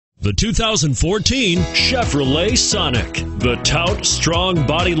The 2014 Chevrolet Sonic. The tout, strong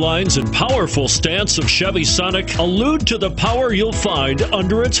body lines, and powerful stance of Chevy Sonic allude to the power you'll find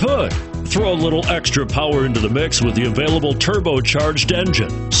under its hood. Throw a little extra power into the mix with the available turbocharged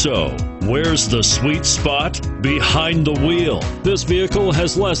engine. So, where's the sweet spot? Behind the wheel. This vehicle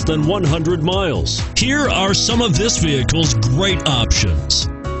has less than 100 miles. Here are some of this vehicle's great options: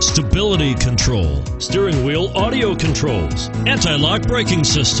 stability control, steering wheel audio controls, anti-lock braking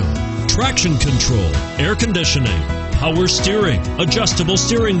system, traction control, air conditioning, power steering, adjustable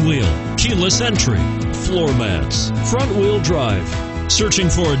steering wheel, keyless entry, floor mats, front wheel drive. Searching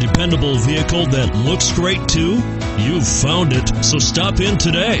for a dependable vehicle that looks great too? You've found it, so stop in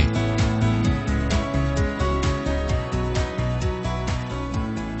today.